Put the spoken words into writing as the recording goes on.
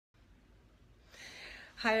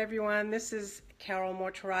Hi everyone, this is Carol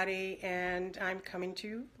Mortarotti and I'm coming to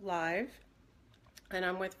you live and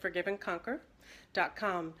I'm with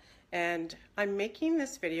forgiveandconquer.com and I'm making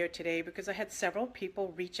this video today because I had several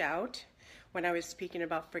people reach out when I was speaking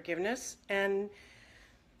about forgiveness, and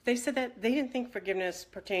they said that they didn't think forgiveness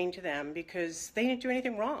pertained to them because they didn't do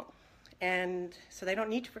anything wrong, and so they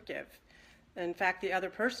don't need to forgive. In fact, the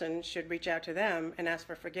other person should reach out to them and ask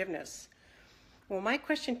for forgiveness. Well, my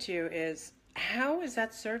question to you is, how is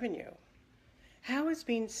that serving you? How is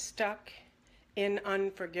being stuck in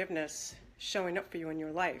unforgiveness showing up for you in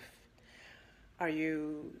your life? Are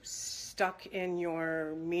you stuck in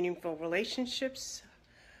your meaningful relationships?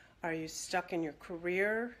 Are you stuck in your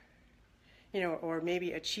career? Or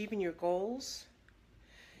maybe achieving your goals?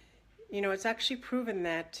 It's actually proven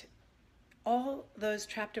that all those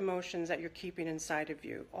trapped emotions that you're keeping inside of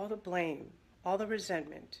you, all the blame, all the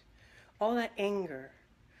resentment, all that anger,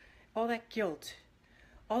 all that guilt,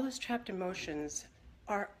 all those trapped emotions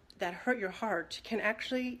that hurt your heart can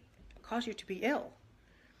actually cause you to be ill.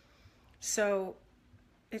 So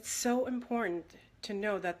it's so important to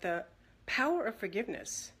know that the power of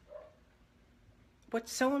forgiveness,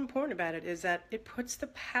 what's so important about it is that it puts the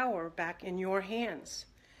power back in your hands.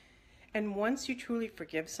 And once you truly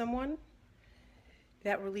forgive someone,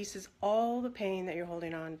 that releases all the pain that you're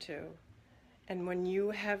holding on to. And when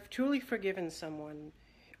you have truly forgiven someone,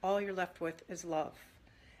 all you're left with is love.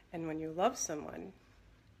 And when you love someone,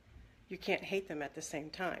 you can't hate them at the same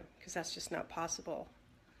time, because that's just not possible.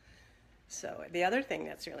 So the other thing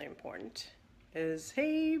that's really important is,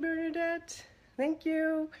 hey Bernadette, thank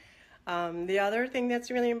you. The other thing that's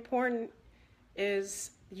really important is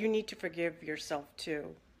you need to forgive yourself too.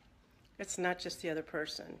 It's not just the other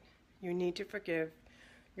person. You need to forgive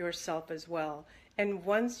yourself as well. And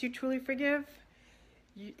once you truly forgive,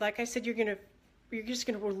 like I said, you're just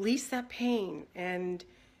gonna release that pain, and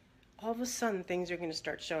all of a sudden things are gonna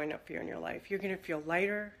start showing up for you in your life. You're gonna feel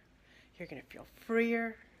lighter, you're gonna feel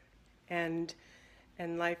freer, and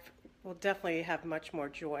life will definitely have much more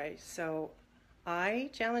joy. So I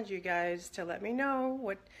challenge you guys to let me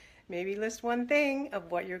know maybe list one thing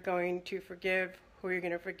of what you're going to forgive, who you're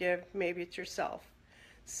going to forgive. Maybe it's yourself.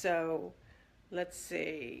 So let's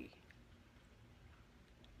see.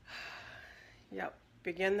 Yep,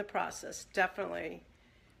 begin the process, definitely.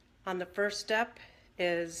 On the first step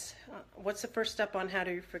is, what's the first step on how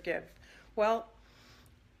to forgive? Well,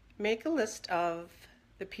 make a list of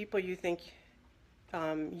the people you think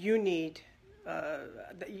you need,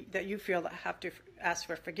 that you feel that have to ask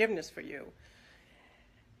for forgiveness for you,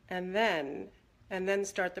 and then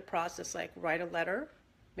start the process. Like, write a letter,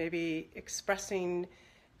 maybe expressing,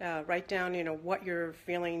 write down what you're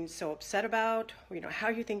feeling so upset about, how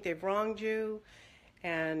you think they've wronged you,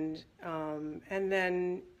 and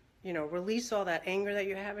then release all that anger that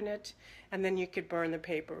you have in it, and then you could burn the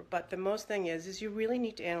paper. But the most thing is you really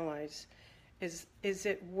need to analyze, is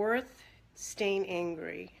it worth staying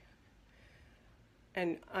angry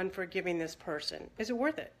and unforgiving this person? Is it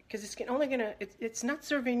worth it? Because it's not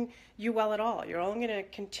serving you well at all. You're only going to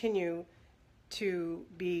continue to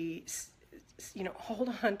be, hold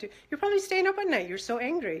on to, you're probably staying up at night. You're so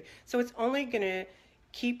angry. So it's only going to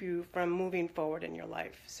keep you from moving forward in your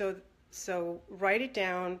life. So write it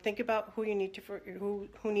down. Think about who you need to,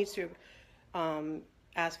 who needs to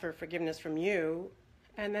ask for forgiveness from you,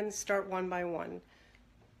 and then start one by one.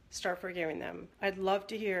 Start forgiving them. I'd love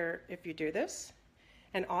to hear if you do this,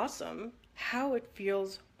 and awesome, how it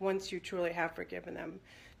feels once you truly have forgiven them.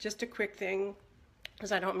 Just a quick thing,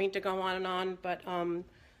 because I don't mean to go on and on, but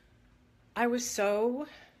I was so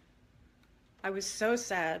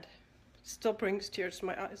sad. Still brings tears to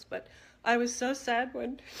my eyes, but I was so sad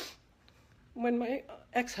when my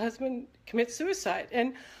ex-husband committed suicide,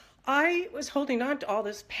 and I was holding on to all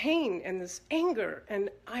this pain and this anger, and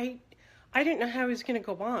I didn't know how he was going to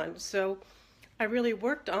go on. So I really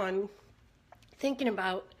worked on thinking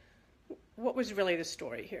about what was really the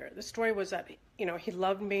story here. The story was that, he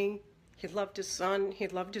loved me, he loved his son, he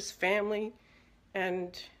loved his family,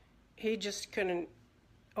 and he just couldn't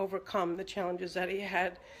overcome the challenges that he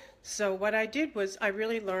had. So what I did was I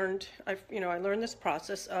really learned, I learned this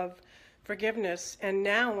process of forgiveness, and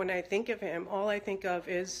now when I think of him, all I think of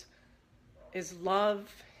is love,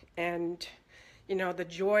 and the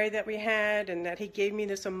joy that we had, and that he gave me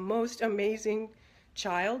this most amazing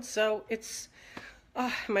child. So it's,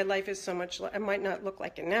 my life is so much, I might not look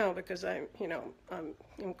like it now because I'm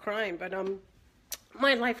crying, but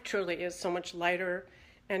my life truly is so much lighter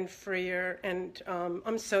and freer, and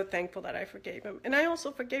I'm so thankful that I forgave him. And I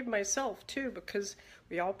also forgave myself too, because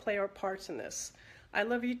we all play our parts in this. I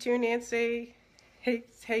love you too, Nancy.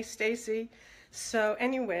 Hey Stacy. So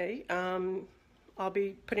anyway, I'll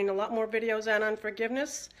be putting a lot more videos out on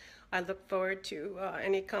forgiveness. I look forward to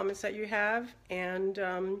any comments that you have, and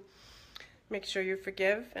make sure you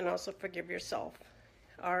forgive and also forgive yourself.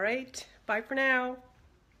 All right, bye for now.